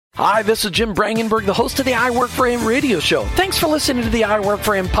Hi, this is Jim Brangenberg, the host of the I Work for Him radio show. Thanks for listening to the I Work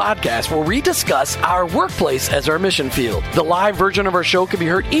for Him podcast, where we discuss our workplace as our mission field. The live version of our show can be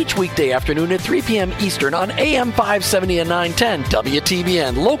heard each weekday afternoon at 3 p.m. Eastern on AM 570 and 910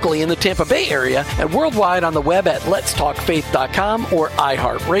 WTBN, locally in the Tampa Bay area, and worldwide on the web at letstalkfaith.com or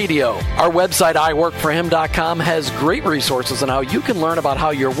iHeartRadio. Our website, iworkforhim.com, has great resources on how you can learn about how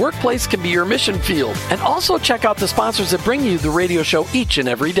your workplace can be your mission field. And also check out the sponsors that bring you the radio show each and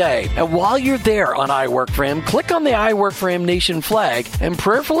every day. And while you're there on I Work for Him, click on the I Work for Him Nation flag and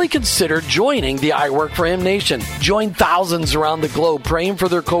prayerfully consider joining the I Work for Him Nation. Join thousands around the globe praying for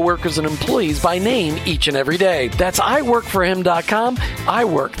their coworkers and employees by name each and every day. That's iworkforhim.com. I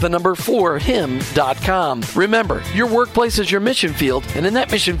work the number 4 him.com. Remember, your workplace is your mission field, and in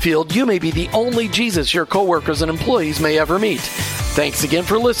that mission field, you may be the only Jesus your coworkers and employees may ever meet. Thanks again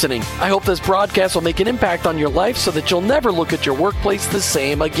for listening. I hope this broadcast will make an impact on your life so that you'll never look at your workplace the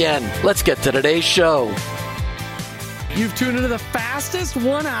same again. Let's get to today's show. You've tuned into the fastest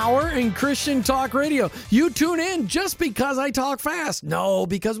 1 hour in Christian talk radio. You tune in just because I talk fast. No,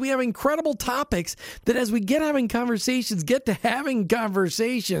 because we have incredible topics that as we get to having conversations,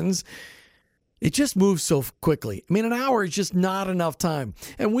 it just moves so quickly. I mean, an hour is just not enough time.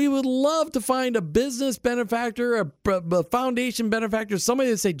 And we would love to find a business benefactor, a foundation benefactor, somebody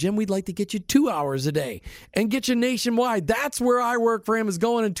that say, Jim, we'd like to get you 2 hours a day and get you nationwide. That's where I Work for Him is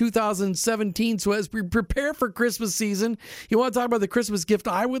going in 2017. So as we prepare for Christmas season, you want to talk about the Christmas gift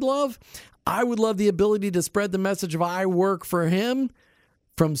I would love? I would love the ability to spread the message of I Work for Him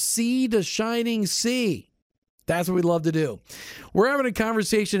from sea to shining sea. That's what we'd love to do. We're having a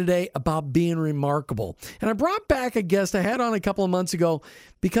conversation today about being remarkable. And I brought back a guest I had on a couple of months ago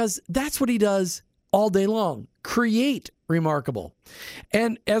because that's what he does all day long, create remarkable.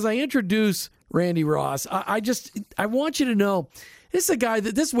 And as I introduce Randy Ross, I want you to know this is a guy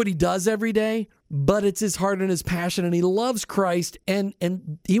this is what he does every day, but it's his heart and his passion, and he loves Christ, and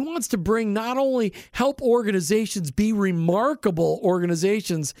he wants to bring not only help organizations be remarkable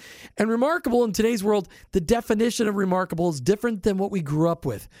organizations, and remarkable in today's world, the definition of remarkable is different than what we grew up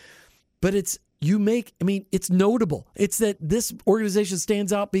with, but it's notable. It's that this organization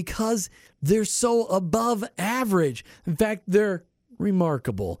stands out because they're so above average. In fact, they're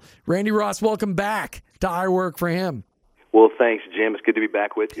remarkable. Randy Ross, welcome back to I Work for Him. Well, thanks, Jim. It's good to be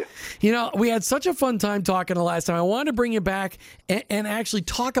back with you. You know, we had such a fun time talking the last time. I wanted to bring you back and actually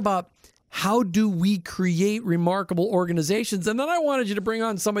talk about how do we create remarkable organizations. And then I wanted you to bring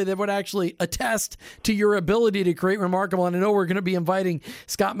on somebody that would actually attest to your ability to create remarkable. And I know we're going to be inviting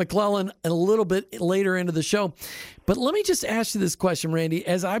Scott McClellan a little bit later into the show. But let me just ask you this question, Randy.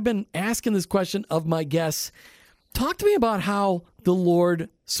 As I've been asking this question of my guests, talk to me about how the Lord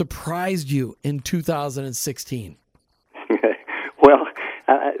surprised you in 2016. Well,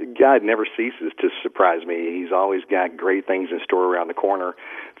 God never ceases to surprise me. He's always got great things in store around the corner,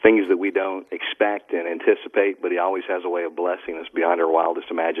 things that we don't expect and anticipate, but He always has a way of blessing us beyond our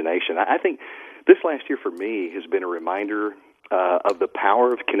wildest imagination. I think this last year for me has been a reminder of the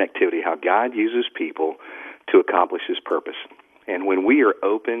power of connectivity, how God uses people to accomplish His purpose. And when we are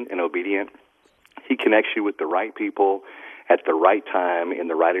open and obedient, He connects you with the right people at the right time in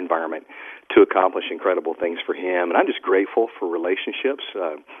the right environment to accomplish incredible things for Him. And I'm just grateful for relationships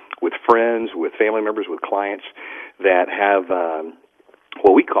with friends, with family members, with clients that have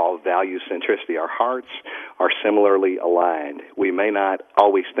what we call value centricity. Our hearts are similarly aligned. We may not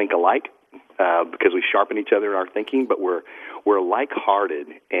always think alike because we sharpen each other in our thinking, but we're like-hearted.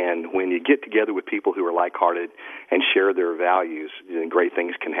 And when you get together with people who are like-hearted and share their values, then great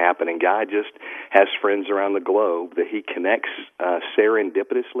things can happen. And God just has friends around the globe that He connects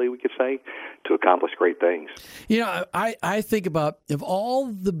serendipitously, we could say, to accomplish great things. You know, I think about of all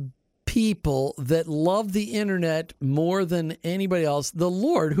the people that love the internet more than anybody else, the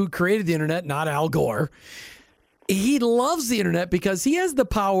Lord who created the internet, not Al Gore, He loves the internet because He has the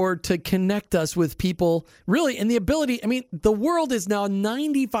power to connect us with people, really, and the ability. I mean, the world is now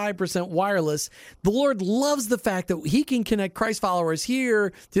 95% wireless. The Lord loves the fact that He can connect Christ followers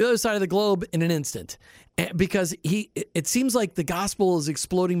here to the other side of the globe in an instant. Because it seems like the gospel is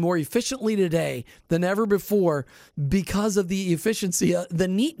exploding more efficiently today than ever before because of the efficiency, the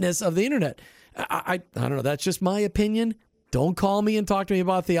neatness of the internet. I don't know. That's just my opinion. Don't call me and talk to me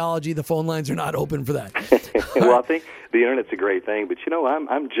about theology. The phone lines are not open for that. Well, I think the internet's a great thing, but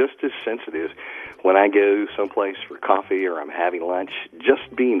I'm just as sensitive when I go someplace for coffee or I'm having lunch.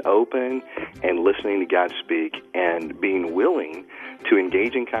 Just being open and listening to God speak and being willing to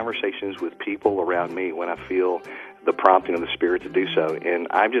engage in conversations with people around me when I feel the prompting of the Spirit to do so. And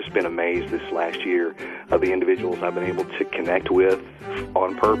I've just been amazed this last year of the individuals I've been able to connect with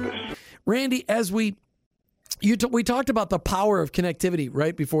on purpose. Randy, as we talked about the power of connectivity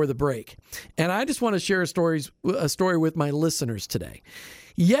right before the break, and I just want to share a story with my listeners today.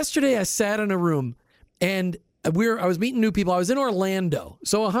 Yesterday, I sat in a room, and I was meeting new people. I was in Orlando,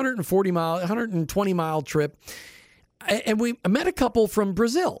 so 120 mile trip, and I met a couple from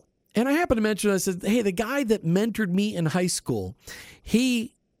Brazil. And I happened to mention, I said, hey, the guy that mentored me in high school,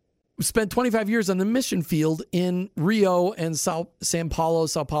 he spent 25 years on the mission field in Rio and Sao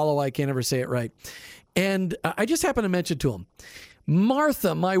Paulo. I can't ever say it right. And I just happened to mention to him.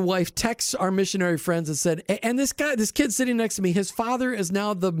 Martha, my wife, texts our missionary friends and said, and this kid sitting next to me, his father is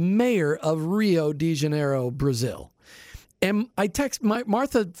now the mayor of Rio de Janeiro, Brazil. And I text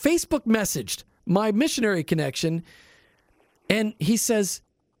Martha, Facebook messaged my missionary connection, and he says,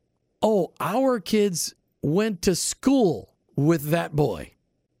 oh, our kids went to school with that boy.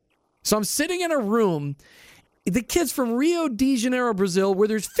 So I'm sitting in a room, the kids from Rio de Janeiro, Brazil, where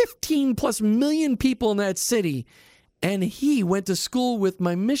there's 15 plus million people in that city, and he went to school with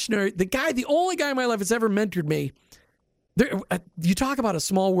my missionary, the only guy in my life that's ever mentored me. You talk about a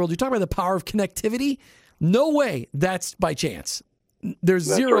small world. You talk about the power of connectivity. No way that's by chance. There's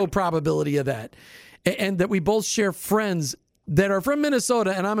zero probability of that. And that we both share friends that are from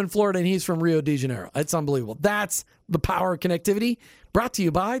Minnesota, and I'm in Florida, and he's from Rio de Janeiro. It's unbelievable. That's the power of connectivity, brought to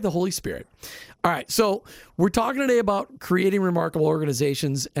you by the Holy Spirit. All right, so we're talking today about creating remarkable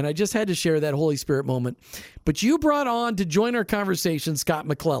organizations, and I just had to share that Holy Spirit moment. But you brought on to join our conversation Scott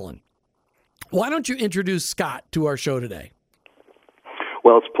McClellan. Why don't you introduce Scott to our show today?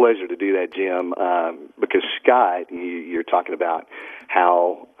 Well, it's a pleasure to do that, Jim, because Scott, you're talking about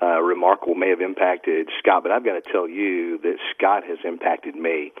how remarkable may have impacted Scott, but I've got to tell you that Scott has impacted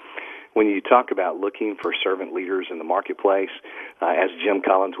me. When you talk about looking for servant leaders in the marketplace, as Jim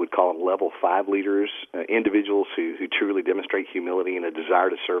Collins would call them, level 5 leaders, individuals who truly demonstrate humility and a desire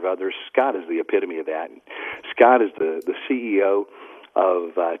to serve others, Scott is the epitome of that. Scott is the CEO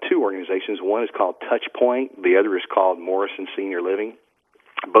of 2 organizations. One is called Touch Point. The other is called Morrison Senior Living.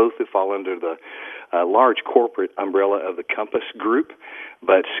 Both that fall under the large corporate umbrella of the Compass Group.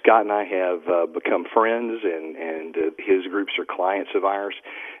 But Scott and I have become friends, and his groups are clients of ours.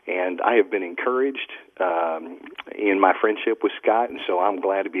 And I have been encouraged in my friendship with Scott, and so I'm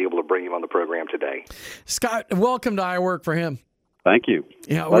glad to be able to bring him on the program today. Scott, welcome to I Work for Him. Thank you.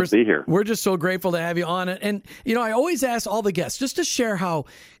 Yeah, Glad to be here. We're just so grateful to have you on it. And, I always ask all the guests just to share how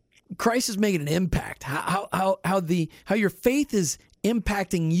Christ is making an impact, how your faith is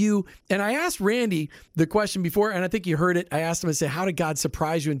impacting you. And I asked Randy the question before, and I think you heard it. I asked him, I said, how did God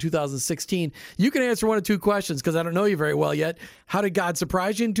surprise you in 2016? You can answer one of 2 questions because I don't know you very well yet. How did God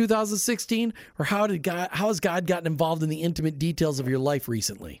surprise you in 2016? Or how has God gotten involved in the intimate details of your life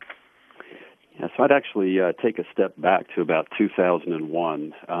recently? Yeah, so I'd actually take a step back to about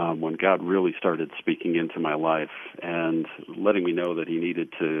 2001 when God really started speaking into my life and letting me know that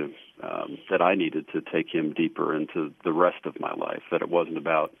that I needed to take him deeper into the rest of my life, that it wasn't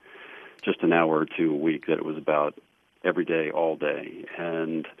about just an hour or 2 a week, that it was about every day, all day.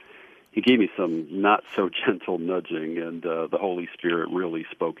 And he gave me some not so gentle nudging, and the Holy Spirit really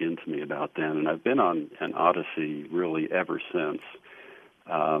spoke into me about that. And I've been on an odyssey really ever since,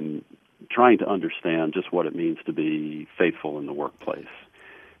 trying to understand just what it means to be faithful in the workplace.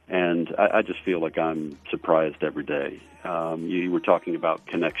 And I just feel like I'm surprised every day. You were talking about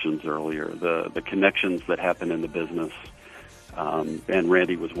connections earlier, the connections that happen in the business, and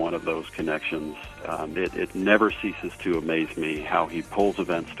Randy was one of those connections. It never ceases to amaze me how he pulls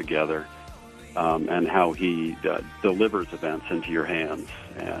events together and how he delivers events into your hands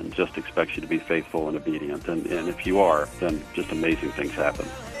and just expects you to be faithful and obedient. And if you are, then just amazing things happen.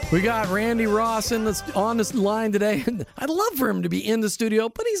 We got Randy Ross on this line today. I'd love for him to be in the studio,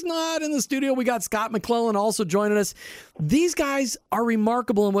 but he's not in the studio. We got Scott McClellan also joining us. These guys are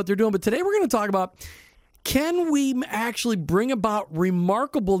remarkable in what they're doing, but today we're going to talk about, can we actually bring about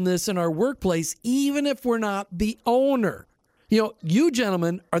remarkableness in our workplace even if we're not the owner? You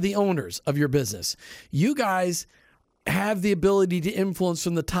gentlemen are the owners of your business. You guys have the ability to influence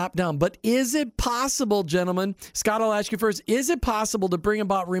from the top down. But is it possible, gentlemen, Scott, I'll ask you first, is it possible to bring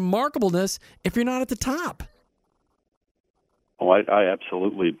about remarkableness if you're not at the top? Oh, I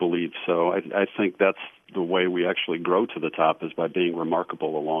absolutely believe so. I think that's the way we actually grow to the top, is by being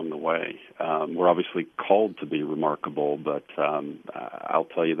remarkable along the way. We're obviously called to be remarkable, but I'll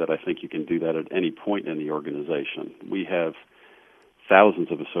tell you that I think you can do that at any point in the organization. We have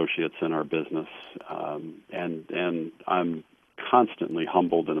thousands of associates in our business, and I'm constantly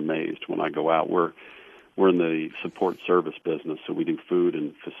humbled and amazed when I go out. We're we're in the support service business, so we do food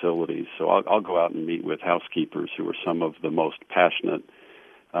and facilities. So I'll go out and meet with housekeepers who are some of the most passionate,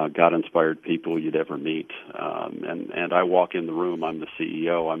 God-inspired people you'd ever meet. And I walk in the room, I'm the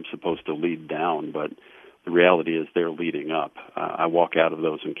CEO, I'm supposed to lead down, but the reality is they're leading up. I walk out of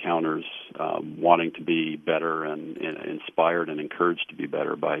those encounters wanting to be better and inspired and encouraged to be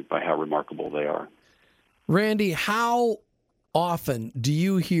better by how remarkable they are. Randy, how often do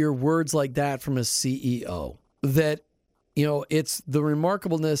you hear words like that from a CEO? That, it's the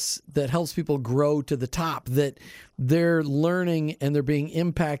remarkableness that helps people grow to the top, that they're learning and they're being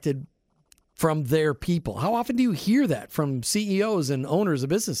impacted from their people. How often do you hear that from CEOs and owners of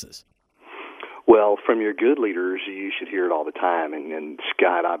businesses? Well, from your good leaders, you should hear it all the time, and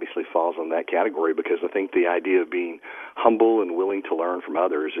Scott obviously falls in that category because I think the idea of being humble and willing to learn from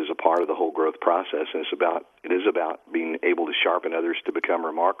others is a part of the whole growth process, and it is about being able to sharpen others to become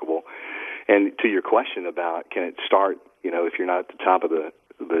remarkable. And to your question about can it start, if you're not at the top of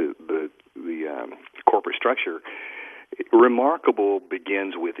the corporate structure, remarkable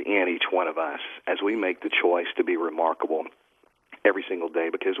begins within each one of us as we make the choice to be remarkable every single day,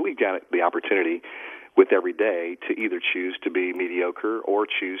 because we've got the opportunity with every day to either choose to be mediocre or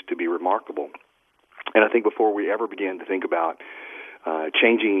choose to be remarkable. And I think before we ever begin to think about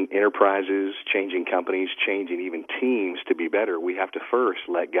changing enterprises, changing companies, changing even teams to be better, we have to first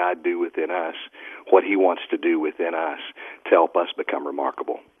let God do within us what He wants to do within us to help us become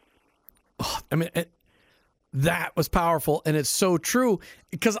remarkable. That was powerful, and it's so true,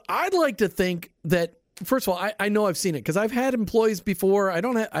 because I'd like to think that, first of all, I know I've seen it because I've had employees before. I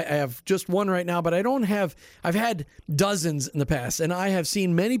have just one right now, but I've had dozens in the past, and I have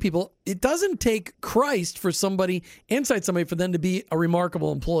seen many people. It doesn't take Christ for somebody, inside somebody, for them to be a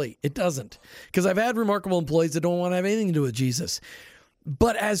remarkable employee. It doesn't, because I've had remarkable employees that don't want to have anything to do with Jesus.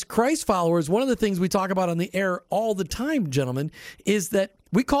 But as Christ followers, one of the things we talk about on the air all the time, gentlemen, is that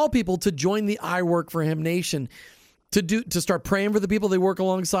we call people to join the I Work for Him Nation, to start praying for the people they work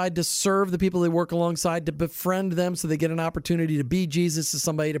alongside, to serve the people they work alongside, to befriend them so they get an opportunity to be Jesus to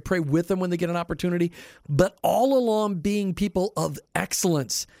somebody, to pray with them when they get an opportunity, but all along being people of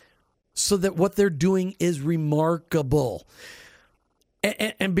excellence so that what they're doing is remarkable.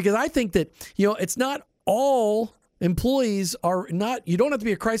 And because I think that, it's not all employees are not, you don't have to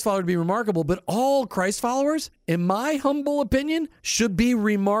be a Christ follower to be remarkable, but all Christ followers, in my humble opinion, should be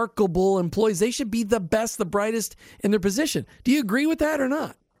remarkable employees. They should be the best, the brightest in their position. Do you agree with that or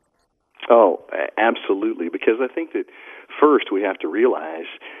not? Oh, absolutely, because I think that first we have to realize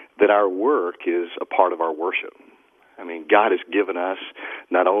that our work is a part of our worship. I mean, God has given us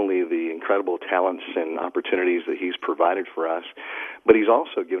not only the incredible talents and opportunities that He's provided for us, but He's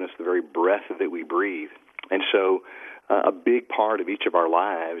also given us the very breath that we breathe. And so a big part of each of our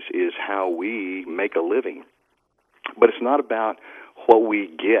lives is how we make a living. But it's not about what we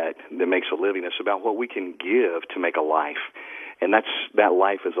get that makes a living. It's about what we can give to make a life. And that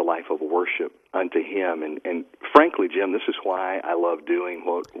life is a life of worship unto Him. And frankly, Jim, this is why I love doing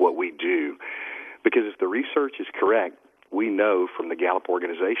what we do. Because if the research is correct, we know from the Gallup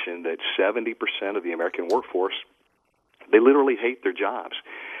organization that 70% of the American workforce, they literally hate their jobs.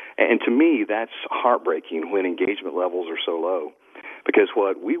 And to me, that's heartbreaking when engagement levels are so low, because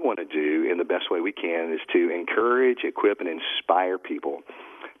what we want to do in the best way we can is to encourage, equip, and inspire people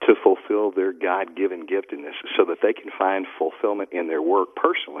to fulfill their God-given giftedness so that they can find fulfillment in their work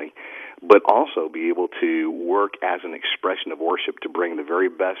personally, but also be able to work as an expression of worship to bring the very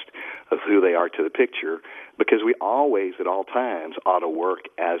best of who they are to the picture, because we always, at all times, ought to work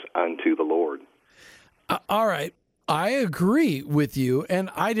as unto the Lord. All right. I agree with you, and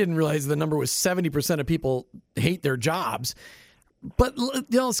I didn't realize the number was 70% of people hate their jobs. But,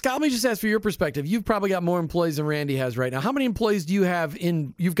 Scott, let me just ask for your perspective. You've probably got more employees than Randy has right now. How many employees do you have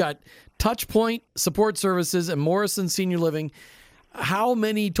you've got Touchpoint Support Services and Morrison Senior Living. How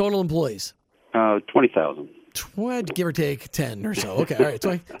many total employees? 20,000. Give or take 10 or so. Okay, all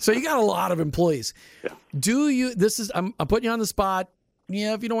right. So you got a lot of employees. Yeah. I'm putting you on the spot.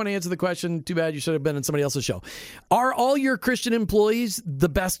 Yeah, if you don't want to answer the question, too bad. You should have been on somebody else's show. Are all your Christian employees the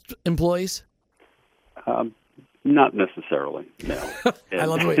best employees? Not necessarily, no. I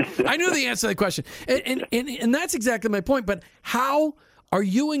love the way. I knew the answer to the question. And that's exactly my point. But how are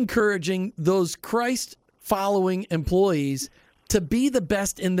you encouraging those Christ-following employees to be the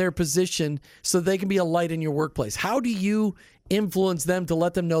best in their position so they can be a light in your workplace? How do you influence them to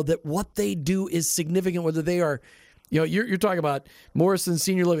let them know that what they do is significant, whether they are... you're talking about Morrison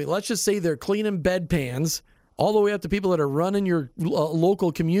Senior Living. Let's just say they're cleaning bedpans all the way up to people that are running your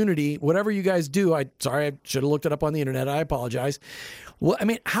local community, whatever you guys do. I should have looked it up on the internet. I apologize. Well, I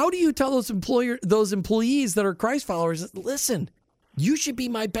mean, how do you tell those employees that are Christ followers, listen, you should be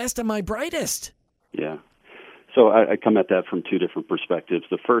my best and my brightest? Yeah. So I come at that from two different perspectives.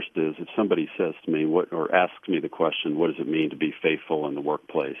 The first is if somebody says to me or asks me the question, what does it mean to be faithful in the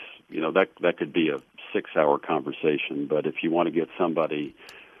workplace? That could be a 6-hour conversation. But if you want to get somebody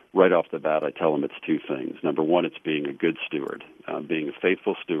right off the bat, I tell them it's two things. Number one, it's being a good steward, being a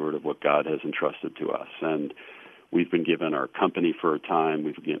faithful steward of what God has entrusted to us. And we've been given our company for a time.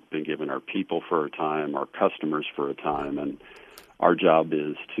 We've been given our people for a time, our customers for a time. And our job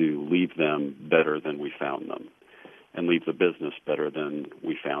is to leave them better than we found them and leave the business better than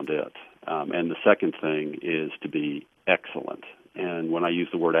we found it. And the second thing is to be excellent. And when I use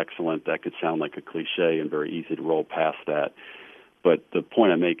the word excellent, that could sound like a cliche and very easy to roll past that. But the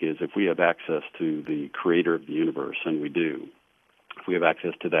point I make is if we have access to the creator of the universe, and we do, if we have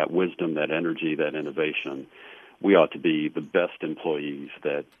access to that wisdom, that energy, that innovation, we ought to be the best employees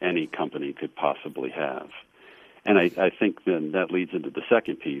that any company could possibly have. And I think then that leads into the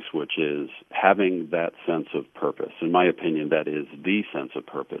second piece, which is having that sense of purpose. In my opinion, that is the sense of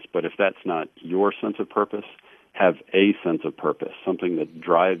purpose. But if that's not your sense of purpose, have a sense of purpose, something that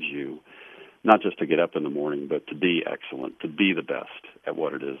drives you, not just to get up in the morning, but to be excellent, to be the best at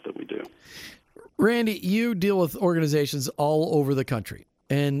what it is that we do. Randy, you deal with organizations all over the country.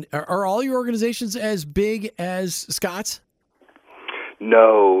 And are all your organizations as big as Scott's?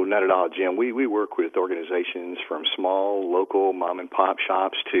 No, not at all, Jim. We work with organizations from small, local mom-and-pop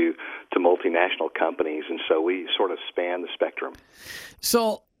shops to multinational companies, and so we sort of span the spectrum.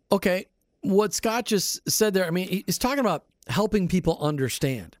 So, okay, what Scott just said there, I mean, he's talking about helping people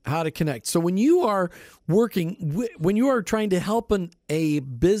understand how to connect. So when you are when you are trying to help a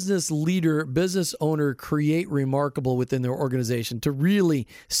business leader, business owner create remarkable within their organization to really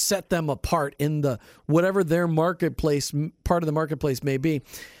set them apart in the whatever their marketplace, part of the marketplace may be,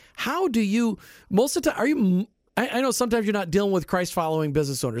 how do you, most of the time, I know sometimes you're not dealing with Christ-following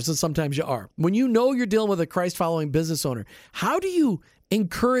business owners, and sometimes you are. When you know you're dealing with a Christ-following business owner, how do you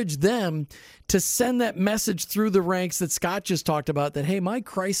encourage them to send that message through the ranks that Scott just talked about, that, hey, my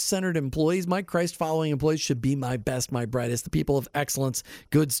Christ-centered employees, my Christ-following employees should be my best, my brightest, the people of excellence,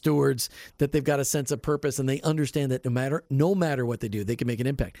 good stewards, that they've got a sense of purpose, and they understand that no matter what they do, they can make an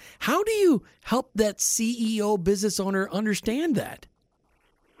impact. How do you help that CEO business owner understand that?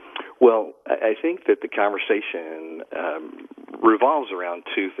 Well, I think that the conversation revolves around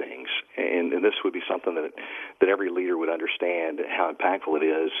two things, and this would be something that every leader would understand how impactful it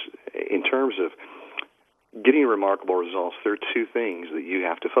is. In terms of getting remarkable results, there are two things that you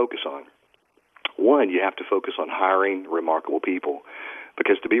have to focus on. One, you have to focus on hiring remarkable people,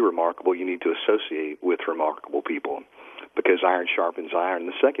 because to be remarkable, you need to associate with remarkable people, because iron sharpens iron.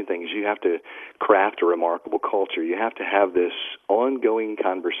 The second thing is you have to craft a remarkable culture. You have to have this ongoing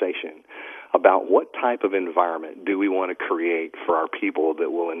conversation about what type of environment do we want to create for our people that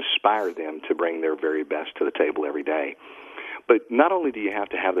will inspire them to bring their very best to the table every day. But not only do you have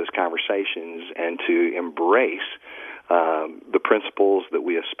to have those conversations and to embrace the principles that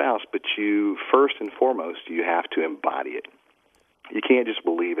we espouse, but you, first and foremost, you have to embody it. You can't just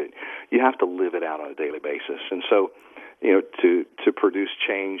believe it. You have to live it out on a daily basis. And so, to produce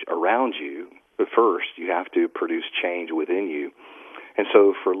change around you, but first you have to produce change within you. And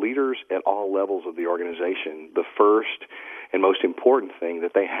so for leaders at all levels of the organization, the first and most important thing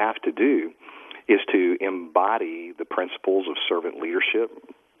that they have to do is to embody the principles of servant leadership,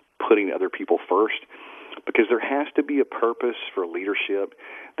 putting other people first, because there has to be a purpose for leadership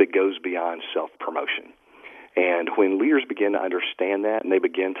that goes beyond self-promotion. And when leaders begin to understand that and they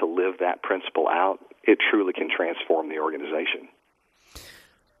begin to live that principle out, it truly can transform the organization.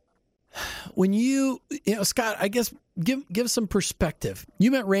 When Scott, I guess give some perspective. You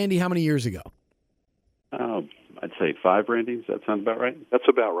met Randy how many years ago? I'd say 5, Randy. Does that sound about right? That's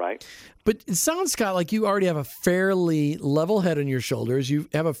about right. But it sounds, Scott, like you already have a fairly level head on your shoulders. You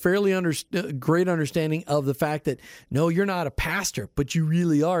have a fairly great understanding of the fact that, no, you're not a pastor, but you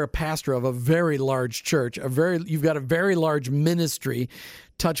really are a pastor of a very large church. You've got a very large ministry,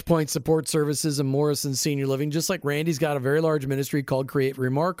 Touchpoint Support Services and Morrison Senior Living, just like Randy's got a very large ministry called Create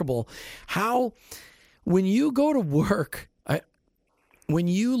Remarkable. How, when you go to work, when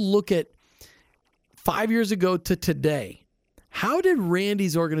you look at 5 years ago to today, how did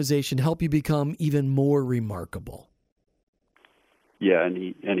Randy's organization help you become even more remarkable? Yeah, and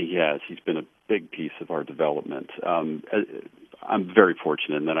he has. He's been a big piece of our development. I'm very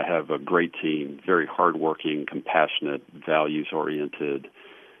fortunate in that I have a great team, very hardworking, compassionate, values-oriented,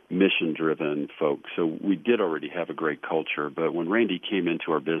 mission-driven folks. So we did already have a great culture, but when Randy came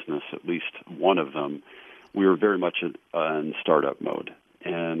into our business, at least one of them, we were very much in startup mode.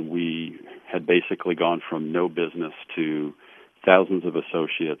 And we had basically gone from no business to thousands of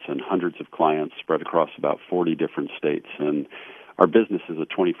associates and hundreds of clients spread across about 40 different states. And our business is a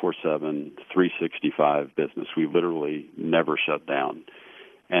 24/7, 365 business. We literally never shut down.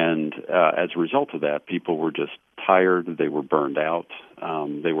 And as a result of that, people were just tired. They were burned out.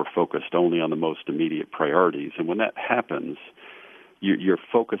 They were focused only on the most immediate priorities. And when that happens, your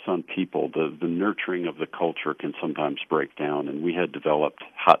focus on people, the nurturing of the culture can sometimes break down. And we had developed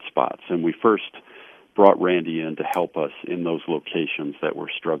hotspots. And we first brought Randy in to help us in those locations that were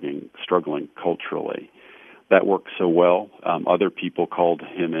struggling culturally. That worked so well. Other people called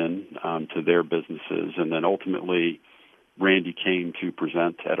him in to their businesses. And then ultimately, Randy came to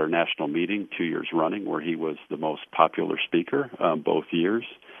present at our national meeting 2 years running, where he was the most popular speaker both years.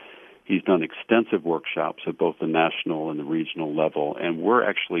 He's done extensive workshops at both the national and the regional level, and we're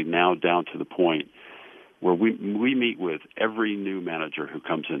actually now down to the point where we meet with every new manager who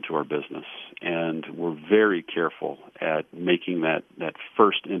comes into our business, and we're very careful at making that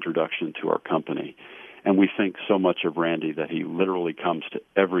first introduction to our company. And we think so much of Randy that he literally comes to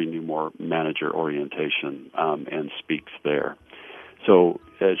every new manager orientation and speaks there. So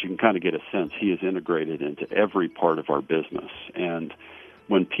as you can kind of get a sense, he is integrated into every part of our business. And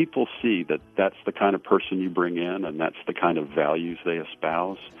when people see that that's the kind of person you bring in and that's the kind of values they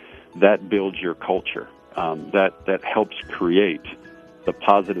espouse, that builds your culture. That helps create the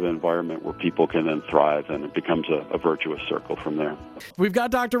positive environment where people can then thrive, and it becomes a virtuous circle from there. We've got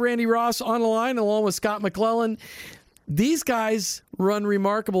Dr. Randy Ross on the line along with Scott McClellan. These guys run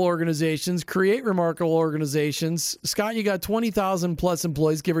remarkable organizations, create remarkable organizations. Scott, you got 20,000 plus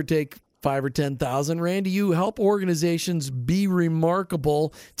employees, give or take 5 or 10,000. Randy, you help organizations be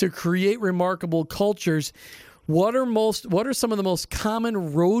remarkable to create remarkable cultures. What are some of the most common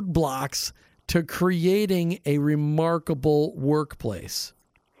roadblocks to creating a remarkable workplace?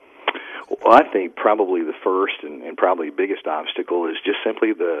 Well, I think probably the first and probably biggest obstacle is just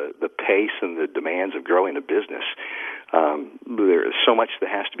simply the pace and the demands of growing a business. There is so much that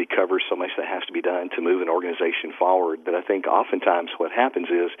has to be covered, so much that has to be done to move an organization forward, that I think oftentimes what happens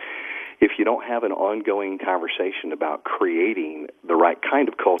is if you don't have an ongoing conversation about creating the right kind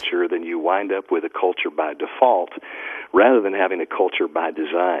of culture, then you wind up with a culture by default rather than having a culture by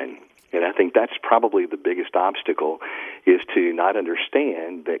design. And I think that's probably the biggest obstacle, is to not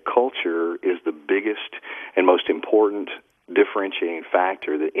understand that culture is the biggest and most important differentiating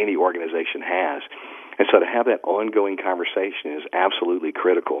factor that any organization has. And so to have that ongoing conversation is absolutely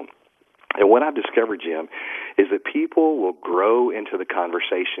critical. And what I've discovered, Jim, is that people will grow into the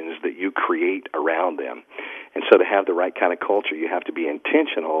conversations that you create around them. And so to have the right kind of culture, you have to be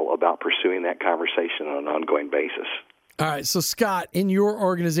intentional about pursuing that conversation on an ongoing basis. All right, so Scott, in your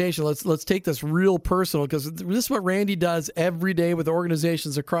organization, let's take this real personal, because this is what Randy does every day with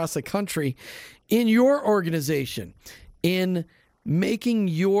organizations across the country. In your organization, in making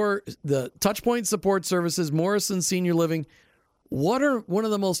the Touchpoint Support Services, Morrison Senior Living, what are one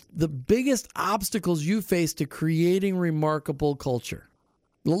of the biggest obstacles you face to creating remarkable culture?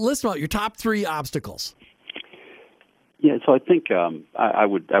 List them out, your top 3 obstacles. Yeah, so I think I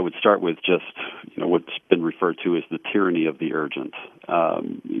would start with just what's been referred to as the tyranny of the urgent.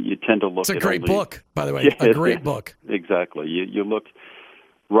 You tend to look. It's a great book, by the way. Yeah, a great book. Exactly. You look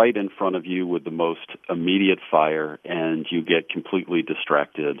right in front of you with the most immediate fire, and you get completely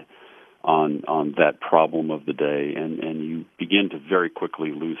distracted on that problem of the day, and you begin to very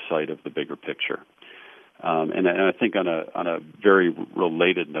quickly lose sight of the bigger picture. And I think on a very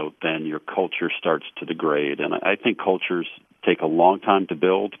related note, then your culture starts to degrade. And I think cultures take a long time to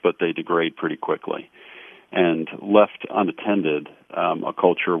build, but they degrade pretty quickly. And left unattended, a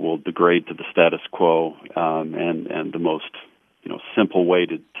culture will degrade to the status quo and the most simple way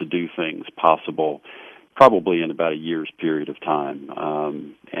to do things possible, probably in about a year's period of time.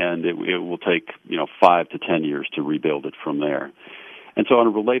 And it will take 5 to 10 years to rebuild it from there. And so on a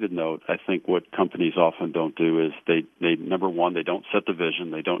related note, I think what companies often don't do is they number one, they don't set the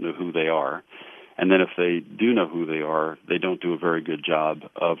vision, they don't know who they are. And then if they do know who they are, they don't do a very good job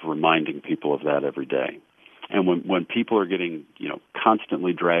of reminding people of that every day. And when people are getting,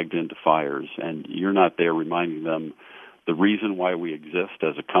 constantly dragged into fires and you're not there reminding them the reason why we exist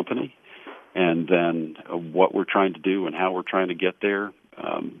as a company and then what we're trying to do and how we're trying to get there,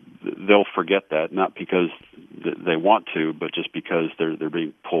 they'll forget that, not because they want to, but just because they're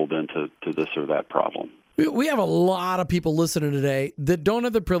being pulled into this or that problem. We have a lot of people listening today that don't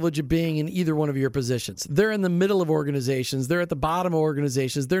have the privilege of being in either one of your positions. They're in the middle of organizations. They're at the bottom of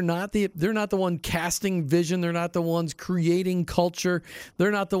organizations. They're not the one casting vision. They're not the ones creating culture.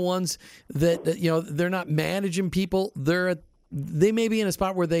 They're not the ones that they're not managing people. They may be in a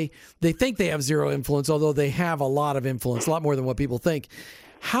spot where they think they have zero influence, although they have a lot of influence, a lot more than what people think.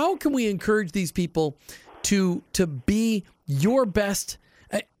 How can we encourage these people to be your best?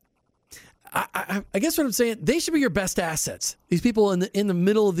 I guess what I'm saying, they should be your best assets. These people in the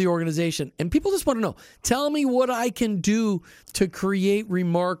middle of the organization, and people just want to know. Tell me what I can do to create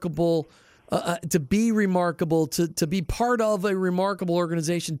remarkable, to be remarkable, to be part of a remarkable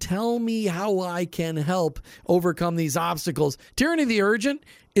organization. Tell me how I can help overcome these obstacles. Tyranny of the urgent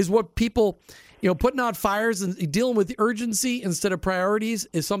is what people. Putting out fires and dealing with urgency instead of priorities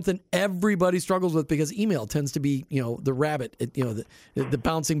is something everybody struggles with because email tends to be, the rabbit, the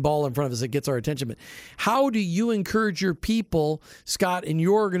bouncing ball in front of us that gets our attention. But how do you encourage your people, Scott, in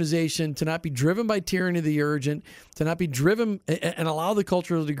your organization to not be driven by tyranny of the urgent, to not be driven and allow the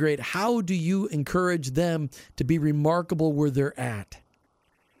culture to degrade? How do you encourage them to be remarkable where they're at?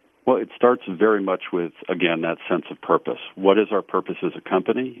 Well, it starts very much with, again, that sense of purpose. What is our purpose as a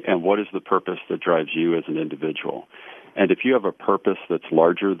company, and what is the purpose that drives you as an individual? And if you have a purpose that's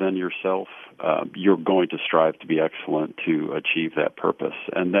larger than yourself, you're going to strive to be excellent to achieve that purpose.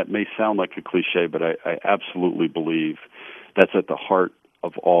 And that may sound like a cliche, but I absolutely believe that's at the heart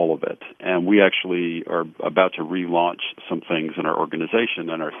of all of it. And we actually are about to relaunch some things in our organization,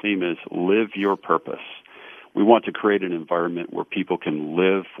 and our theme is Live Your Purpose. We want to create an environment where people can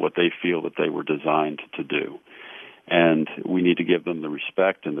live what they feel that they were designed to do. And we need to give them the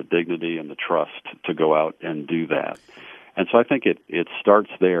respect and the dignity and the trust to go out and do that. And so I think it starts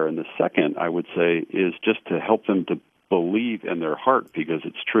there. And the second, I would say, is just to help them to believe in their heart, because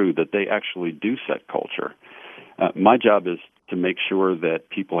it's true that they actually do set culture. My job is to make sure that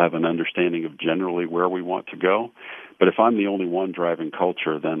people have an understanding of generally where we want to go. But if I'm the only one driving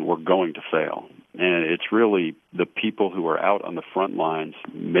culture, then we're going to fail. And it's really the people who are out on the front lines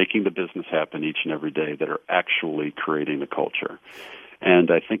making the business happen each and every day that are actually creating the culture.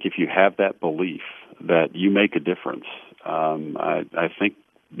 And I think if you have that belief that you make a difference, I think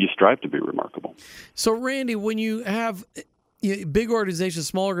you strive to be remarkable. So, Randy, when you have big organizations,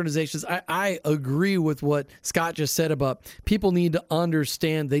 small organizations, I agree with what Scott just said about people need to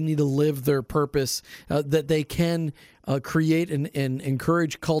understand, they need to live their purpose, that they can create and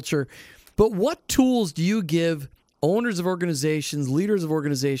encourage culture. But what tools do you give owners of organizations, leaders of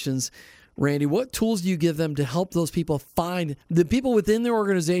organizations, Randy, what tools do you give them to help those people find the people within their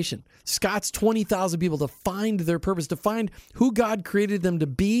organization, Scott's 20,000 people, to find their purpose, to find who God created them to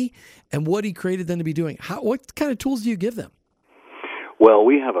be and what he created them to be doing? What kind of tools do you give them? Well,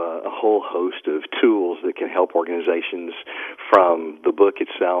 we have a whole host of tools that can help organizations, from the book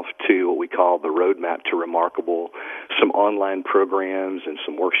itself to what we call the Roadmap to Remarkable, some online programs and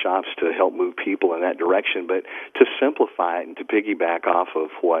some workshops to help move people in that direction. But to simplify it and to piggyback off of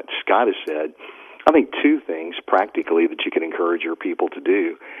what Scott has said, I think two things practically that you can encourage your people to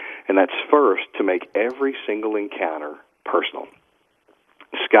do. And that's first, to make every single encounter personal.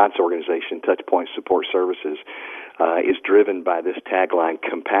 Scott's organization, Touchpoint Support Services, is driven by this tagline,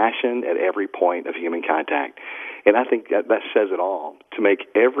 compassion at every point of human contact. And I think that says it all, to make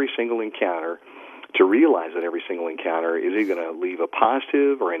every single encounter, to realize that every single encounter is either going to leave a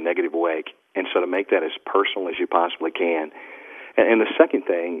positive or a negative wake, and so to make that as personal as you possibly can. And the second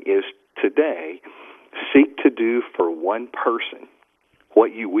thing is, today, seek to do for one person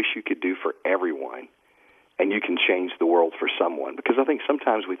what you wish you could do for everyone, and you can change the world for someone. Because I think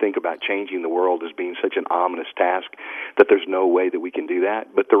sometimes we think about changing the world as being such an ominous task that there's no way that we can do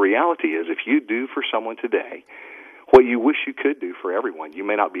that. But the reality is, if you do for someone today what you wish you could do for everyone, you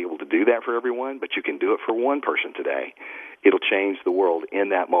may not be able to do that for everyone, but you can do it for one person today. It'll change the world in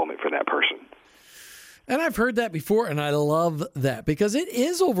that moment for that person. And I've heard that before, and I love that, because it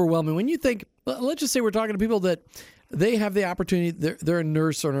is overwhelming. When you think, let's just say we're talking to people that they have the opportunity, they're a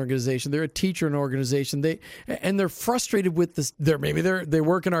nurse in an organization, they're a teacher in an organization, they're frustrated with this. Maybe they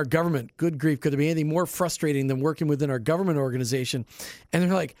work in our government. Good grief, could there be anything more frustrating than working within our government organization? And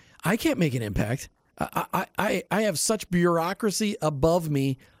they're like, I can't make an impact. I have such bureaucracy above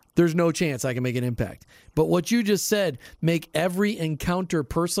me, there's no chance I can make an impact. But what you just said, make every encounter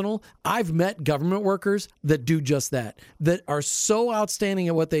personal. I've met government workers that do just that are so outstanding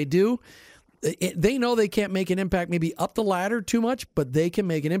at what they do. They know they can't make an impact maybe up the ladder too much, but they can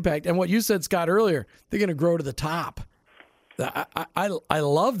make an impact. And what you said, Scott, earlier, they're going to grow to the top. I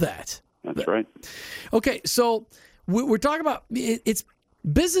love that. That's right. Okay, so we're talking about it's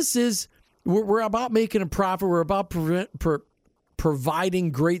businesses. We're about making a profit. We're about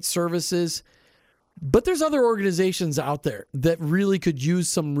providing great services. But there's other organizations out there that really could use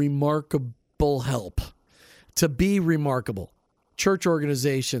some remarkable help to be remarkable. Church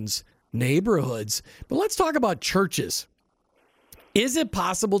organizations, neighborhoods. But let's talk about churches. Is it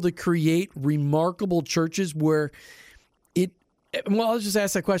possible to create remarkable churches where I'll just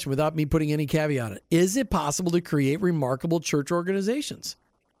ask that question without me putting any caveat on it. Is it possible to create remarkable church organizations?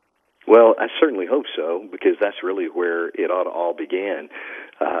 Well, I certainly hope so, because that's really where it ought to all begin.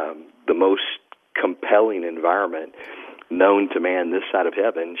 The most compelling environment known to man this side of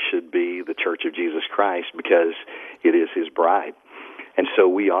heaven should be the Church of Jesus Christ, because it is his bride. And so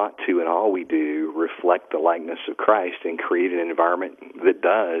we ought to, in all we do, reflect the likeness of Christ and create an environment that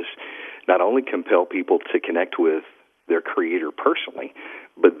does not only compel people to connect with their Creator personally,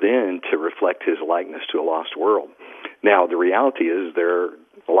 but then to reflect his likeness to a lost world. Now, the reality is there are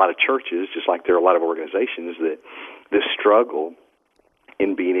a lot of churches, just like there are a lot of organizations, that struggle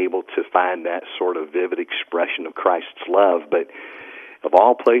in being able to find that sort of vivid expression of Christ's love. But of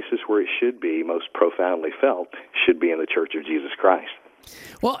all places where it should be most profoundly felt, should be in the Church of Jesus Christ.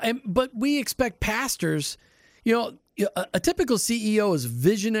 Well, but we expect pastors, a typical CEO is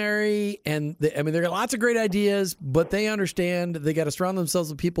visionary, and they got lots of great ideas, but they understand they got to surround themselves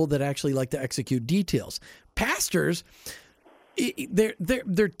with people that actually like to execute details. Pastors,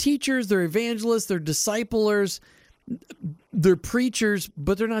 they're teachers, they're evangelists, they're disciplers, they're preachers,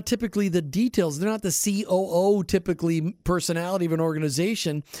 but they're not typically the details. They're not the COO typically personality of an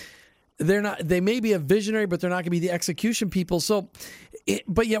organization. They may be a visionary, but they're not going to be the execution people.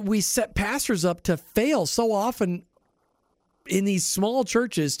 But yet we set pastors up to fail so often in these small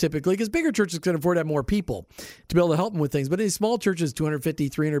churches, typically, because bigger churches can afford to have more people to be able to help them with things. But in these small churches, 250,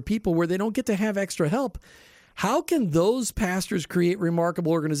 300 people, where they don't get to have extra help, how can those pastors create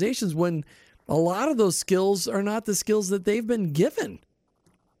remarkable organizations when a lot of those skills are not the skills that they've been given?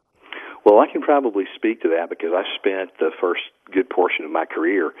 Well, I can probably speak to that because I spent the first good portion of my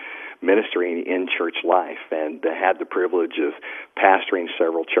career ministering in church life and had the privilege of pastoring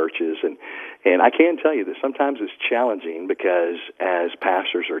several churches. And I can tell you that sometimes it's challenging because as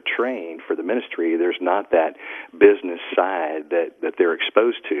pastors are trained for the ministry, there's not that business side that they're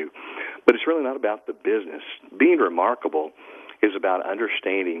exposed to. But it's really not about the business. Being remarkable is about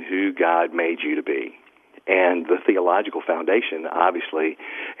understanding who God made you to be. And the theological foundation, obviously,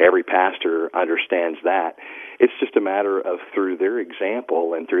 every pastor understands that. It's just a matter of, through their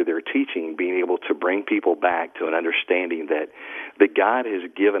example and through their teaching, being able to bring people back to an understanding that God has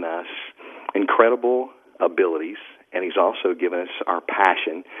given us incredible abilities, and he's also given us our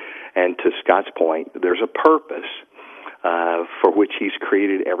passion. And to Scott's point, there's a purpose for which he's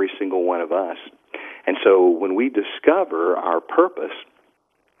created every single one of us. And so when we discover our purpose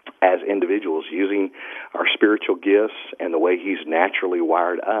as individuals, using our spiritual gifts and the way he's naturally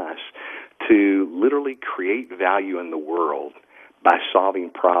wired us to literally create value in the world by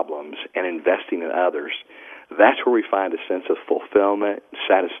solving problems and investing in others, that's where we find a sense of fulfillment,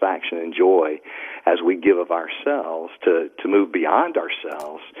 satisfaction, and joy as we give of ourselves to move beyond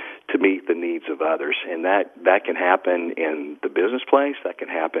ourselves to meet the needs of others. And that can happen in the business place, that can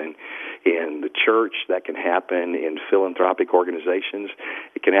happen in the church, that can happen in philanthropic organizations,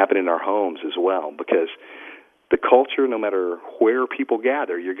 it can happen in our homes as well, because the culture, no matter where people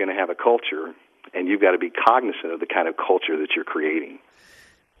gather, you're going to have a culture, and you've got to be cognizant of the kind of culture that you're creating.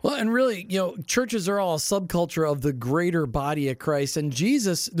 Well, and really, churches are all a subculture of the greater body of Christ. And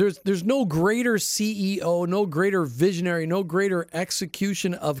Jesus, there's no greater CEO, no greater visionary, no greater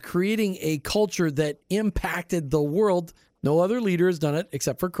execution of creating a culture that impacted the world. No other leader has done it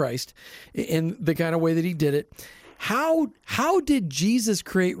except for Christ in the kind of way that he did it. How did Jesus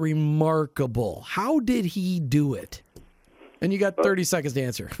create remarkable? How did he do it? And you got 30 seconds to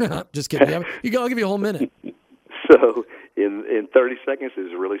answer. Just kidding. I'll give you a whole minute. So in 30 seconds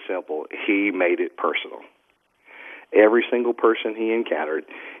is really simple. He made it personal. Every single person he encountered,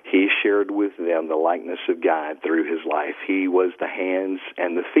 he shared with them the likeness of God through his life. He was the hands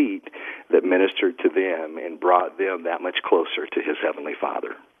and the feet that ministered to them and brought them that much closer to his Heavenly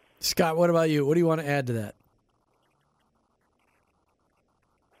Father. Scott, what about you? What do you want to add to that?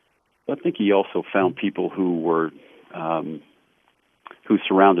 I think he also found people who were who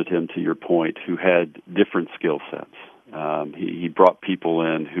surrounded him, to your point, who had different skill sets. He brought people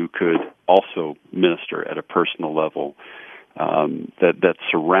in who could also minister at a personal level, that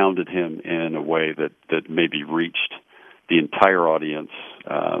surrounded him in a way that maybe reached the entire audience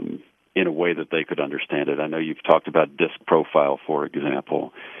in a way that they could understand it. I know you've talked about disc profile, for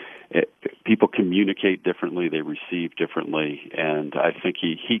example, people communicate differently, they receive differently, and I think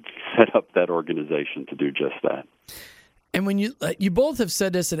he set up that organization to do just that. And when you both have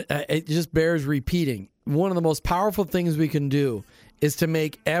said this, and it just bears repeating, one of the most powerful things we can do is to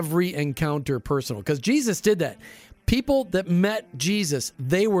make every encounter personal, because Jesus did that. People that met Jesus,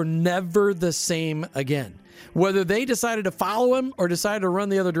 they were never the same again. Whether they decided to follow him or decided to run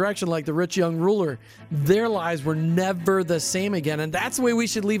the other direction like the rich young ruler, their lives were never the same again. And that's the way we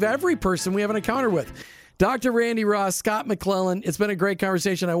should leave every person we have an encounter with. Dr. Randy Ross, Scott McClellan, it's been a great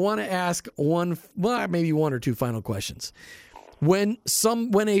conversation. I want to ask maybe one or two final questions. When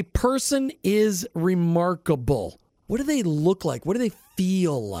a person is remarkable, what do they look like? What do they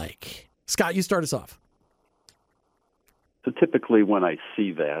feel like? Scott, you start us off. So typically when I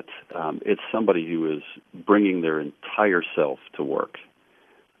see that, it's somebody who is bringing their entire self to work.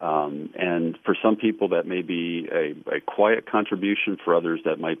 And for some people, that may be a quiet contribution. For others,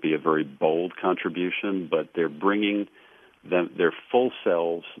 that might be a very bold contribution. But they're bringing their full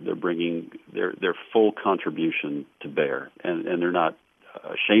selves. They're bringing their full contribution to bear, and they're not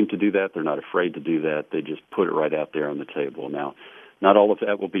ashamed to do that. They're not afraid to do that. They just put it right out there on the table. Now, not all of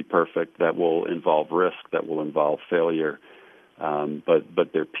that will be perfect. That will involve risk. That will involve failure.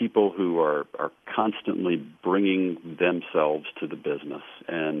 But they're people who are constantly bringing themselves to the business,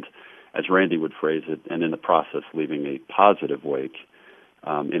 and as Randy would phrase it, and in the process leaving a positive wake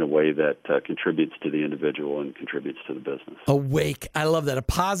in a way that contributes to the individual and contributes to the business. A wake. I love that. A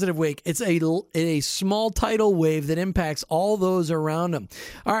positive wake. It's a small tidal wave that impacts all those around them.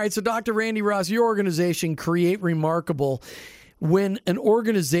 All right, so Dr. Randy Ross, your organization, Create Remarkable. When an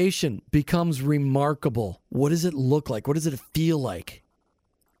organization becomes remarkable, what does it look like? What does it feel like?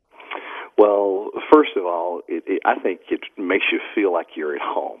 Well, first of all, I think it makes you feel like you're at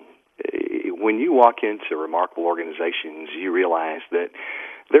home. When you walk into remarkable organizations, you realize that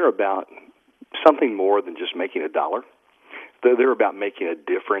they're about something more than just making a dollar. They're about making a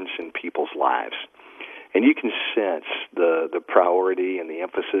difference in people's lives. And you can sense the priority and the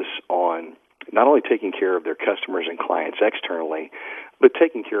emphasis on not only taking care of their customers and clients externally, but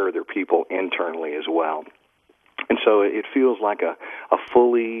taking care of their people internally as well. And so it feels like a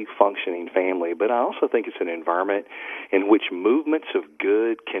fully functioning family, but I also think it's an environment in which movements of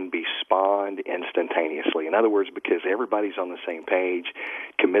good can be spawned instantaneously. In other words, because everybody's on the same page,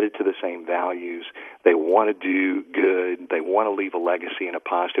 committed to the same values, they want to do good, they want to leave a legacy and a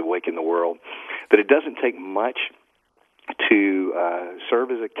positive wake in the world, that it doesn't take much to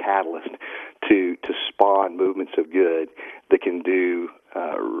serve as a catalyst to spawn movements of good that can do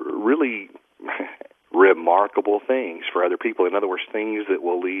really remarkable things for other people. In other words, things that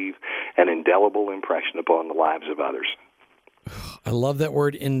will leave an indelible impression upon the lives of others. I love that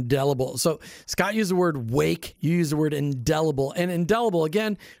word, indelible. So Scott used the word wake. You used the word indelible. And indelible,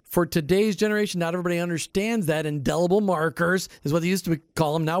 again, for today's generation, not everybody understands that. Indelible markers is what they used to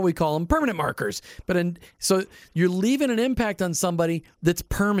call them. Now we call them permanent markers. So you're leaving an impact on somebody that's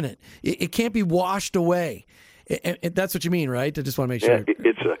permanent. It can't be washed away. That's what you mean, right? I just want to make sure.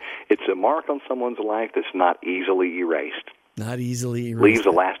 It's a mark on someone's life that's not easily erased. Not easily erased. Leaves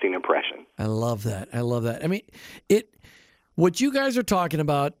a lasting impression. I love that. I mean, what you guys are talking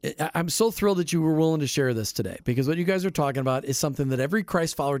about, I'm so thrilled that you were willing to share this today, because what you guys are talking about is something that every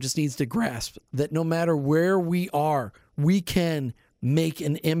Christ follower just needs to grasp, that no matter where we are, we can make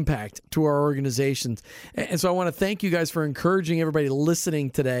an impact to our organizations. And so I want to thank you guys for encouraging everybody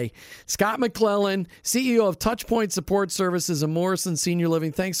listening today. Scott McClellan, CEO of Touchpoint Support Services and Morrison Senior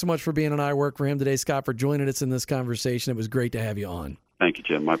Living, thanks so much for being on I Work for Him today, Scott, for joining us in this conversation. It was great to have you on. Thank you,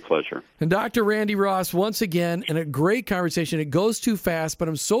 Jim. My pleasure. And Dr. Randy Ross, once again, in a great conversation. It goes too fast, but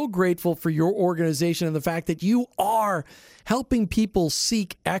I'm so grateful for your organization and the fact that you are helping people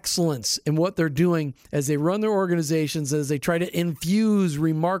seek excellence in what they're doing as they run their organizations, as they try to infuse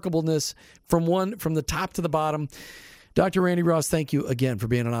remarkableness from the top to the bottom. Dr. Randy Ross, thank you again for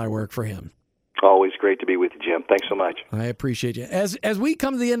being on I Work for Him. Always great to be with you, Jim. Thanks so much. I appreciate you. As we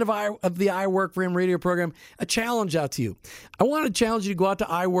come to the end of the I Work for Him radio program, a challenge out to you. I want to challenge you to go out to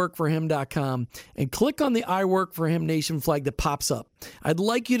iworkforhim.com and click on the I Work for Him Nation flag that pops up. I'd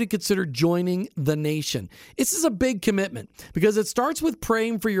like you to consider joining the nation. This is a big commitment because it starts with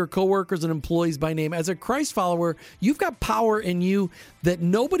praying for your coworkers and employees by name. As a Christ follower, you've got power in you that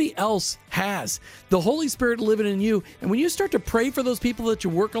nobody else has. The Holy Spirit living in you. And when you start to pray for those people that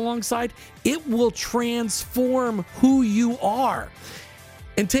you work alongside, it will transform who you are.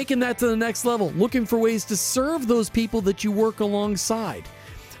 And taking that to the next level, looking for ways to serve those people that you work alongside.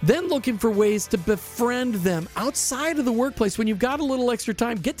 Then looking for ways to befriend them outside of the workplace. When you've got a little extra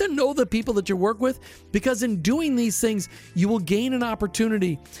time, get to know the people that you work with, because in doing these things, you will gain an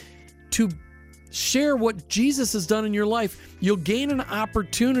opportunity to share what Jesus has done in your life. You'll gain an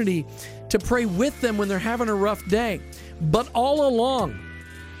opportunity to pray with them when they're having a rough day. But all along,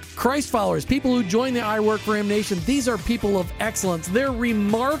 Christ followers, people who join the I Work for Him Nation, these are people of excellence. They're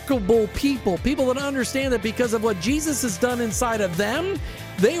remarkable people that understand that because of what Jesus has done inside of them,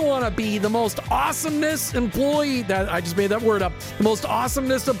 they want to be the most awesomest employee, I just made that word up, the most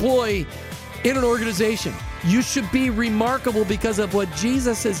awesomest employee in an organization. You should be remarkable because of what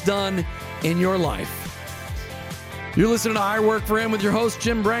Jesus has done in your life. You're listening to I Work for Him with your host,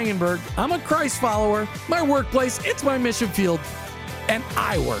 Jim Brangenberg. I'm a Christ follower. My workplace, it's my mission field, and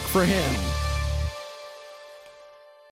I work for Him.